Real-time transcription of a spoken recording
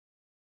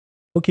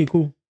Okay,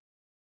 cool.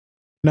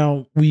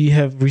 Now we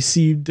have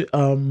received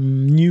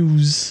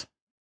news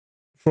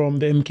from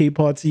the MK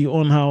party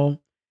on how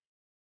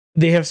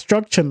they have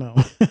structure now.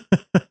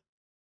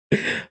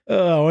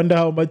 I wonder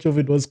how much of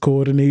it was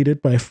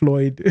coordinated by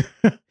Floyd.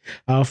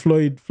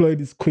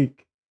 Floyd is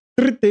quick.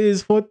 3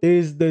 days, 4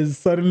 days, there's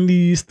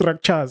suddenly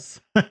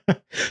structures.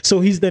 So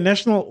he's the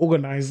national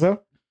organizer,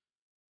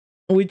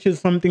 which is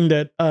something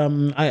that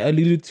I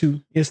alluded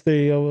to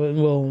yesterday,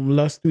 well,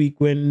 last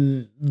week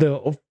when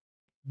the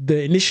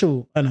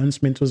initial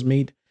announcement was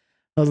made.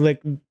 I was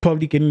like,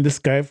 probably getting this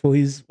guy for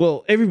his,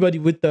 well, everybody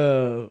with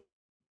the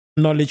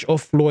knowledge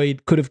of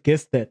Floyd could have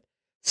guessed that.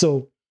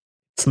 So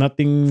it's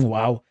nothing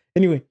wow.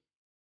 Anyway,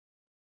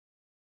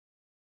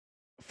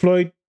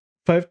 Floyd,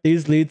 5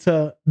 days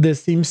later, there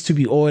seems to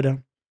be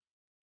order.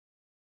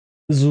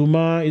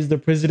 Zuma is the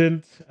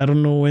president. I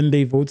don't know when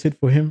they voted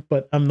for him,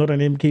 but I'm not an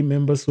MK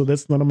member, so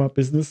that's none of my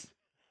business.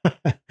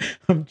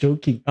 I'm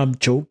joking. I'm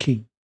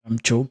joking. I'm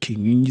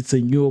joking. It's a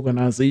new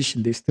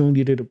organization. They still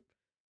needed a.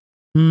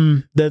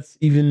 That's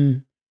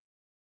even.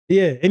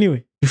 Yeah.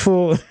 Anyway,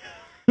 before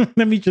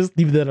let me just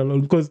leave that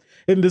alone because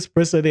in this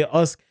presser they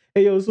ask,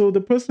 "Hey, yo, so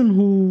the person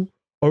who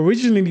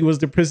originally was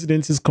the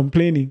president is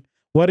complaining.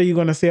 What are you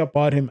gonna say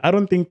about him?" I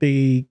don't think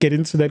they get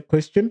into that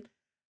question,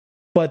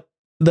 but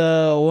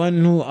the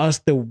one who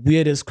asked the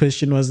weirdest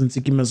question was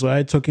Ntsiki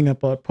Mazwai talking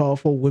about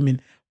powerful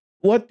women.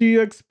 What do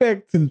you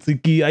expect,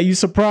 Ntsiki? Are you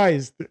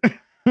surprised?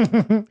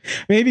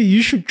 Maybe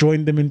you should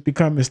join them and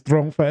become a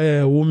strong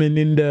woman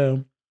in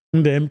the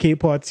MK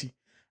party.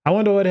 I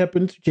wonder what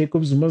happened to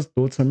Jacob Zuma's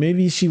daughter.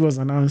 Maybe she was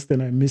announced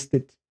and I missed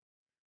it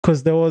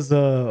because there was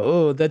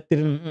that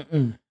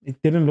didn't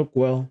it didn't look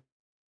well.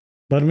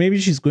 But maybe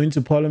she's going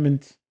to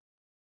parliament,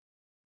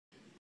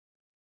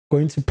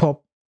 going to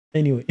pop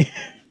anyway.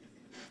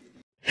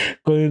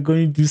 going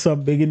to do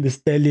some begging the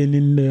stallion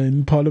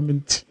in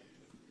parliament.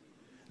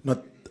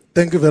 No,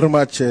 thank you very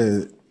much,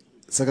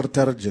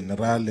 Secretary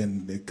General,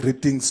 and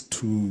greetings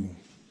to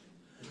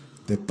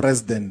the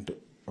President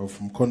of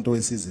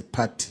Mkhonto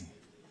party,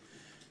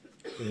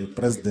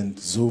 President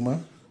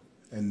Zuma,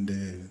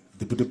 and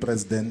Deputy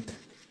President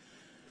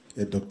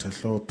Dr.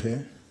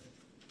 Hlophe,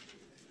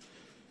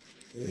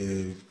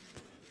 the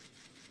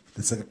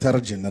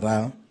Secretary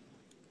General.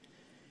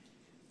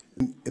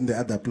 In the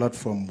other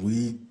platform,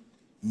 we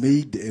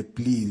made a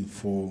plea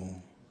for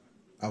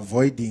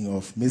avoiding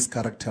of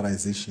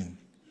mischaracterization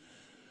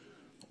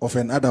of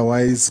an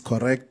otherwise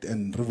correct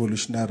and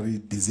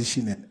revolutionary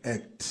decision and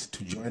act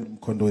to join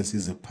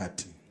Mkhonto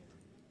party.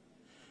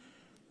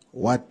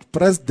 What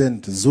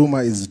President Zuma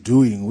is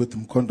doing with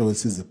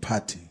Mkhonto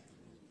party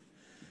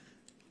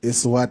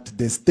is what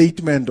the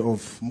statement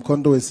of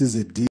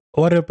Mkhonto did.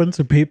 What happened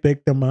to pay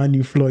back the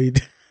money,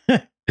 Floyd?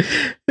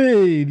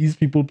 Hey, these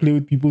people play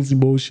with people's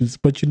emotions.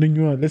 But you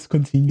know what? Let's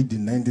continue.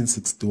 In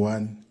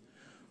 1961,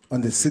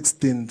 on the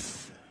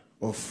 16th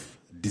of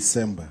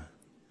December,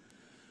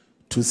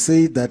 to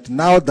say that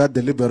now that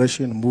the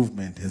liberation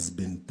movement has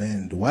been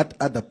banned, what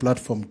other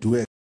platform do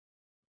we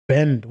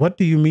banned? What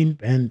do you mean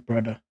banned,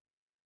 brother?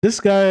 This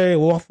guy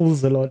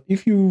waffles a lot.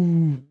 If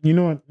you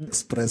know what,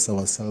 express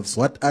ourselves,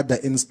 what other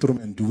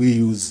instrument do we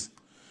use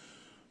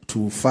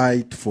to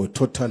fight for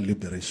total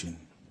liberation?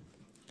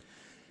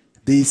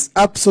 There is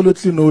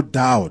absolutely no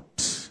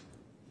doubt.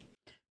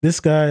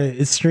 This guy,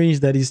 it's strange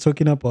that he's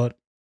talking about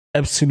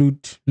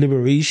absolute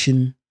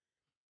liberation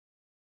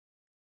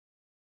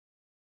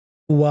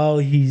while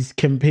he's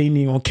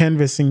campaigning or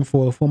canvassing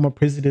for a former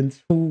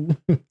president who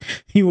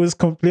he was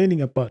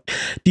complaining about.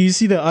 Do you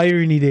see the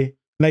irony there?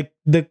 Like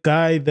the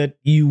guy that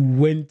you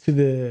went to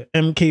the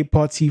MK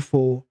party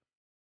for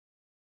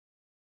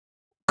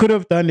could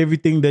have done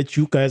everything that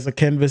you guys are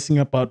canvassing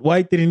about.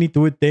 Why didn't he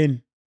do it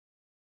then?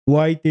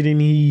 Why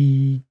didn't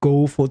he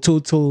go for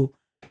total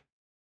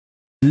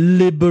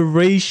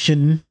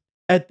liberation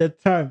at that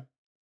time?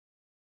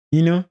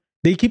 You know,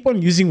 they keep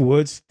on using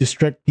words to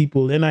distract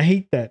people, and I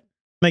hate that.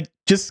 Like,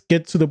 just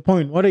get to the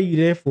point. What are you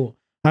there for?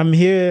 I'm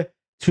here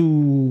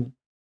to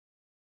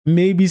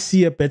maybe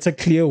see a better,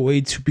 clear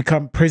way to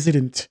become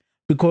president.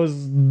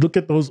 Because look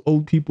at those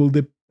old people,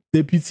 the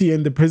deputy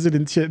and the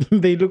president.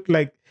 They look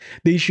like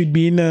they should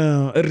be in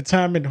a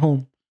retirement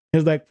home.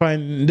 It's like,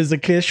 fine, there's a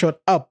clear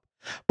shot up.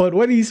 But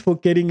what he's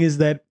forgetting is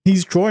that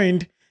he's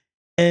joined,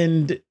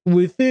 and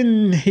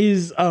within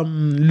his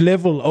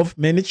level of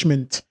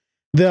management,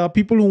 there are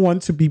people who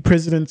want to be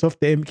president of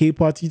the MK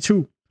party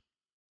too.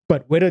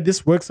 But whether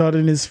this works out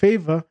in his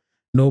favor,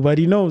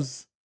 nobody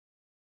knows.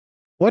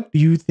 What do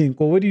you think,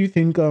 or what do you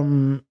think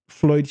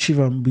Floyd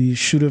Shivambu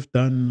should have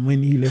done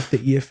when he left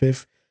the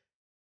EFF?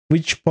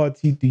 Which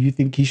party do you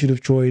think he should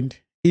have joined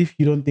if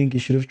you don't think he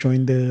should have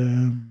joined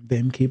the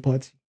MK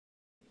party?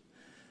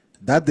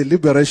 That the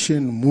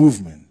liberation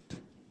movement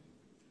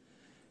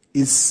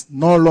is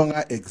no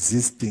longer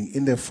existing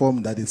in the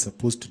form that it's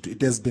supposed to do.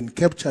 It has been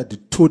captured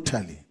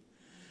totally.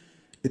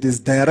 It is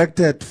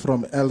directed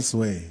from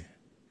elsewhere.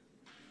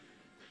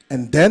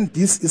 And then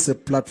this is a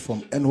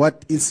platform. And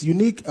what is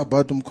unique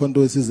about Mkhonto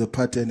is a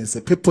party, and it's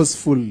a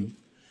purposeful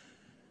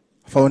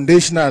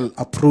foundational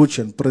approach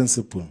and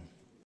principle.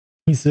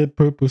 He said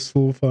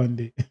purposeful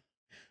foundation.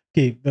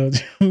 Okay, no,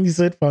 he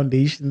said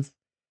foundations.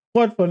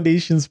 What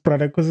foundations,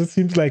 brother? Because it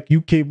seems like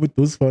you came with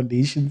those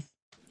foundations.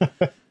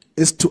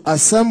 Is to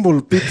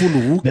assemble people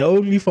who The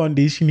only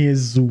foundation here is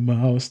Zuma.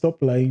 I'll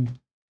stop lying.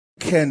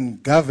 can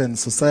govern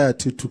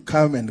society to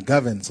come and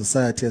govern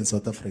society in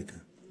South Africa.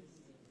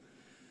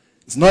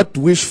 It's not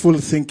wishful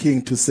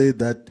thinking to say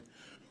that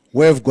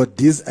we've got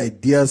these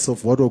ideas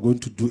of what we're going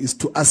to do. Is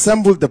to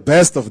assemble the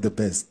best of the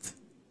best.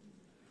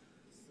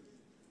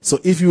 So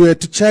if you were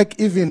to check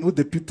even with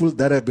the people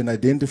that have been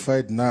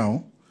identified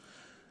now,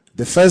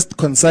 the first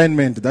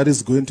consignment that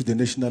is going to the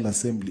National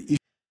Assembly.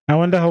 I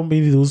wonder how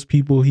many of those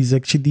people he's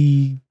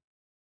actually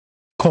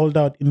called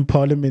out in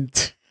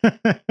Parliament.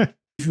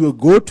 If you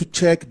go to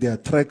check their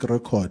track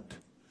record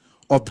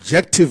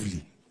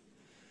objectively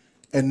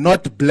and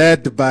not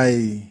bled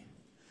by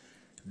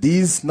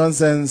these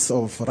nonsense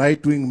of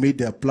right-wing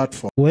media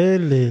platforms.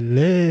 Well,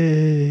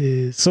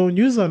 so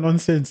news are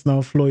nonsense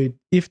now, Floyd,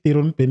 if they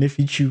don't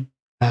benefit you.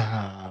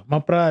 My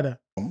brother.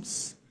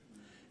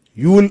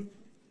 You will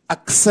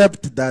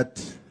accept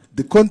that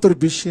the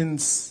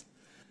contributions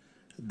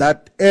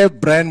that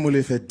Brian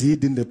Molefe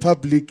did in the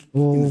public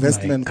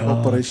investment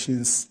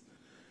corporations,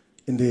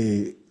 in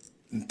the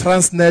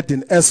Transnet,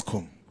 in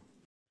Eskom.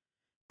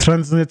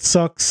 Transnet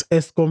sucks.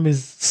 Eskom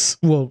is,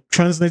 well,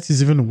 Transnet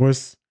is even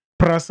worse.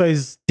 Prasa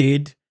is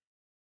dead.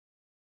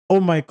 Oh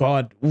my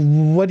God.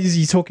 What is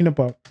he talking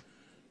about?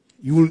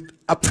 You will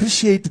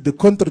appreciate the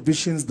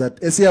contributions that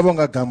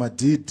Esiabonga Gama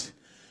did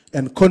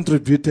and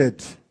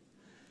contributed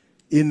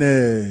in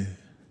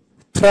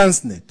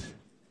Transnet.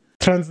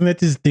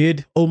 Transnet is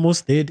dead,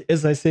 almost dead,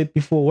 as I said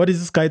before. What is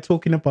this guy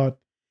talking about?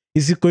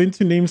 Is he going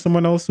to name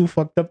someone else who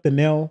fucked up the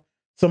Nile?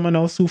 Someone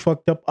else who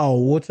fucked up our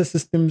water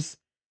systems?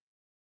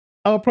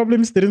 Our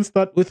problems didn't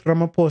start with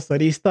Ramaphosa.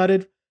 They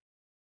started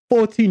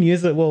 15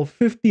 years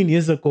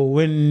ago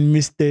when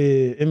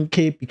Mr.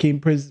 MK became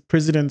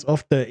president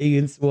of the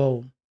ANC.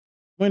 Well,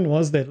 when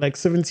was that? Like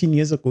 17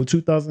 years ago,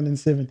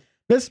 2007.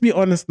 Let's be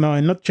honest now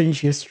and not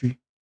change history.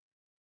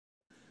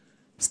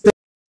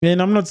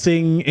 And I'm not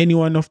saying any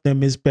one of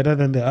them is better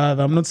than the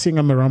other. I'm not saying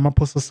I'm a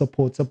Ramaphosa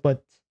supporter,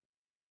 but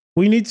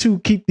we need to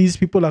keep these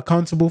people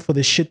accountable for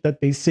the shit that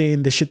they say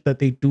and the shit that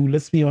they do.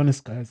 Let's be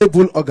honest, guys.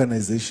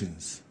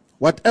 Organizations.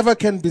 Whatever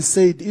can be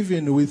said,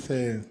 even with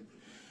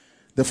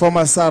the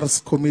former SARS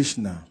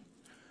commissioner,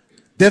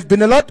 there have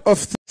been a lot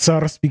of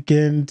SARS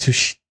began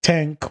to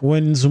tank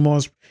when Zuma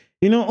was,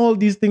 all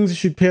these things you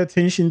should pay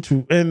attention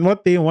to. And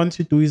what they want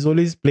to do is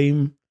always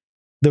blame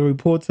the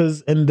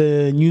reporters and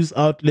the news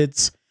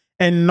outlets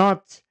and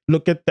not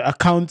look at the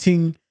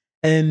accounting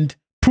and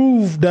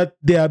prove that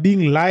they are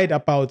being lied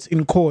about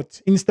in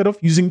court instead of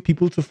using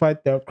people to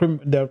fight their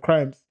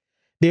crimes.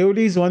 They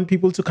always want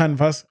people to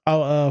canvass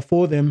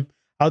for them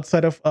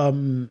outside of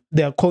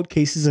their court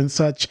cases and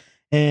such.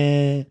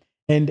 And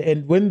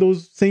when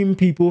those same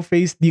people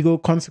face legal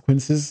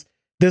consequences,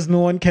 there's no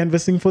one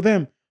canvassing for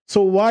them.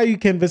 So why are you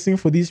canvassing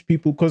for these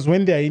people? Because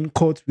when they're in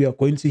court, we are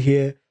going to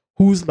hear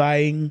who's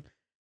lying.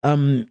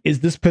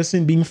 Is this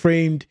person being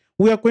framed?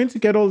 We are going to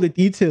get all the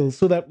details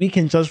so that we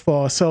can judge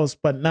for ourselves.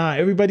 But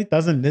everybody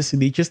doesn't listen.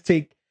 They just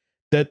take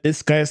that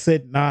this guy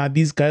said,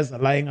 these guys are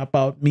lying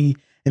about me.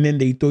 And then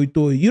they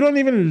do. You don't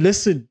even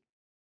listen.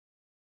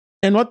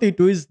 And what they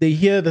do is they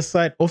hear the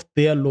side of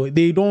their lawyer.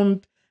 They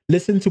don't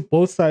listen to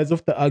both sides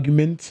of the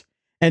argument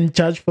and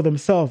judge for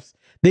themselves.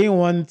 They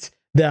want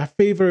their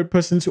favorite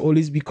person to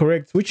always be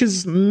correct, which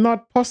is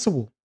not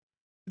possible.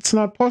 It's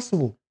not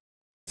possible.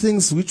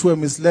 Things which were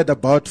misled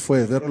about for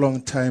a very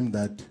long time,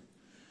 that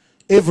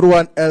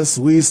everyone else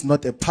who is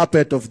not a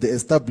puppet of the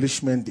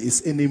establishment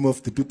is enemy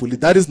of the people.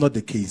 That is not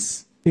the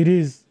case. It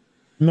is.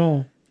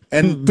 No.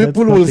 And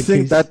people will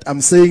think that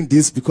I'm saying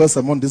this because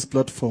I'm on this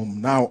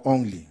platform now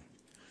only.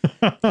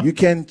 You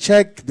can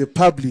check the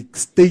public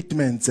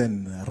statements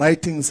and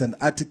writings and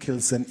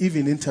articles and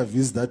even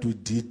interviews that we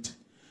did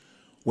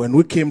when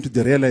we came to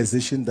the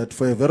realization that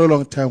for a very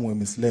long time we're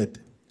misled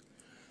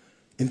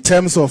in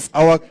terms of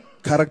our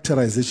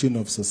characterization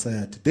of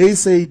society. They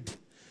said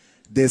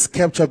there's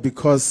capture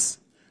because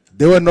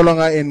they were no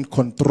longer in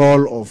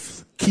control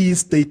of key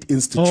state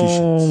institutions.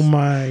 Oh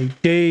my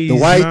days. The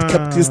white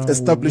capitalist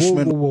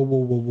establishment.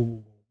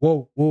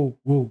 Whoa.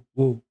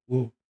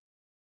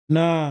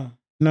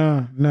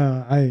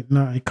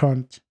 I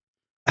can't.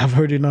 I've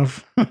heard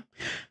enough.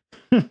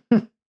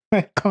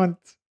 I can't.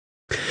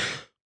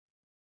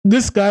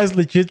 This guy's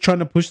legit trying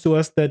to push to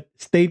us that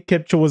state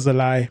capture was a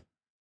lie.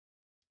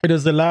 It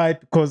was a lie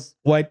because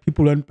white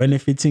people aren't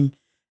benefiting,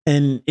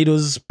 and it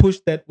was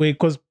pushed that way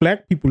because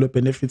black people are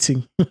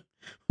benefiting.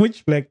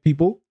 Which black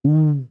people?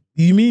 You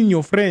mean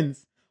your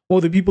friends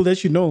or the people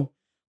that you know?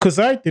 Because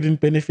I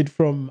didn't benefit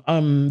from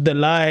the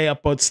lie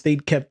about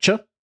state capture.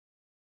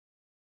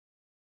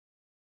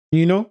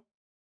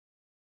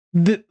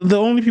 the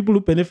only people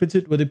who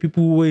benefited were the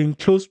people who were in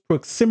close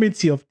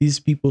proximity of these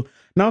people.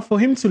 Now, for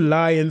him to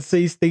lie and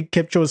say state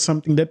capture was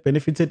something that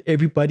benefited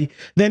everybody,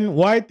 then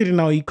why didn't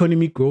our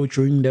economy grow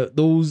during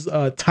those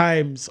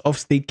times of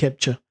state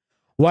capture?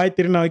 Why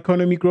didn't our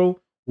economy grow?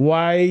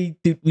 Why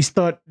did we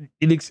start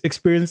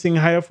experiencing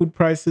higher food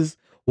prices?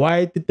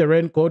 Why did the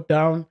rent go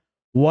down?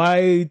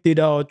 Why did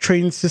our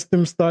train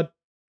system start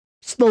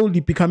slowly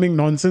becoming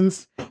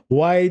nonsense?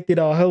 Why did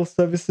our health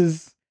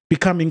services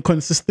become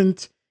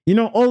inconsistent? You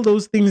know, all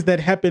those things that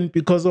happened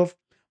because of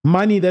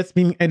money that's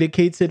being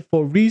allocated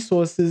for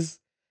resources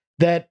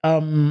that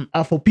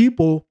are for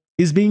people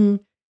is being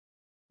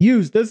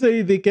used. Let's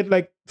say they get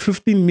like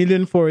 15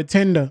 million for a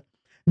tender.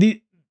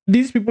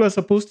 These people are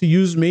supposed to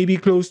use maybe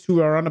close to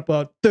around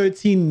about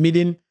 13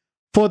 million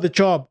for the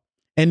job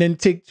and then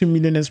take 2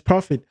 million as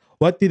profit.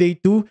 What do?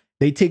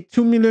 They take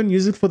 2 million,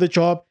 use it for the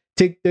job,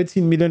 take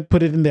 13 million,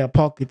 put it in their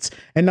pockets.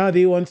 And now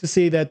they want to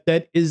say that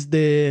that is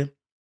the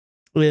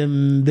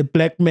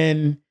black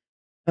man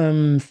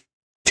um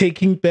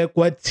taking back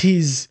what's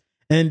his.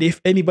 And if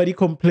anybody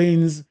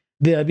complains,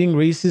 they are being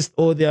racist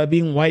or they are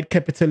being white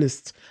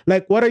capitalists.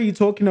 Like, what are you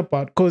talking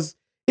about? Because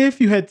if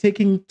you had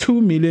taken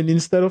 2 million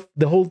instead of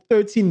the whole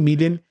 13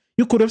 million,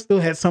 you could have still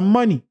had some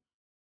money.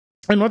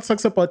 And what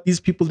sucks about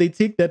these people, they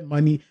take that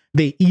money,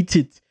 they eat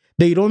it.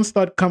 They don't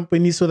start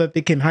companies so that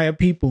they can hire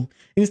people.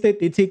 Instead,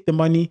 they take the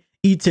money,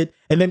 eat it,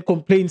 and then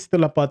complain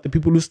still about the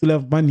people who still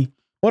have money.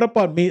 What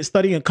about me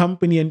starting a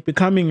company and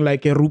becoming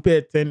like a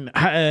Rupert and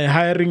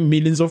hiring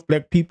millions of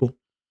black people?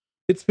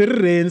 It's very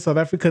rare in South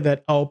Africa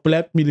that our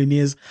black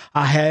millionaires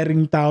are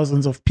hiring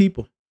thousands of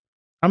people.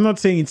 I'm not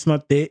saying it's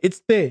not there,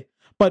 it's there.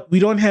 But we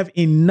don't have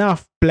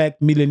enough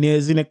black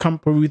millionaires in a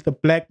country with a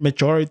black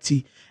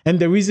majority. And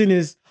the reason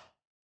is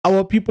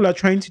our people are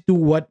trying to do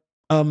what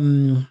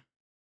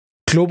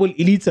global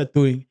elites are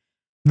doing.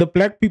 The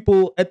black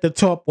people at the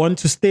top want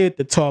to stay at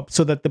the top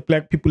so that the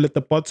black people at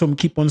the bottom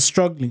keep on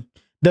struggling.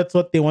 That's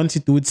what they want to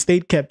do with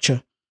state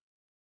capture.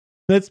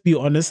 Let's be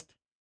honest.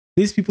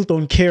 These people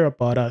don't care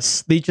about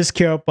us. They just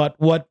care about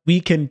what we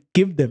can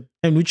give them,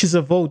 and which is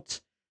a vote.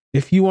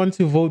 If you want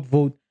to vote,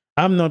 vote.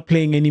 I'm not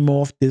playing any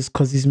more of this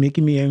because it's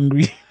making me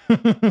angry.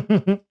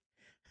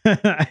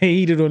 I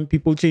hate it when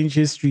people change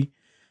history.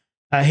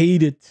 I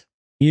hate it.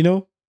 You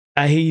know,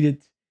 I hate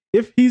it.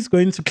 If he's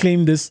going to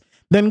claim this,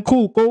 then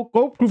cool.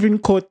 Go prove in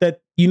court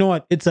that, you know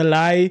what, it's a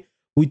lie.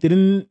 We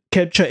didn't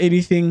capture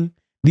anything.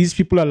 These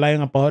people are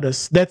lying about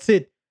us. That's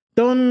it.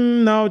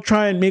 Don't now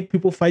try and make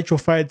people fight your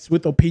fights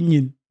with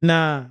opinion.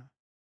 Nah.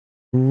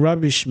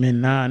 Rubbish,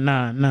 man.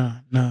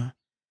 Nah.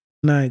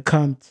 I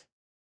can't.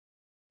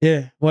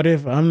 Yeah,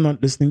 whatever. I'm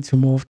not listening to more of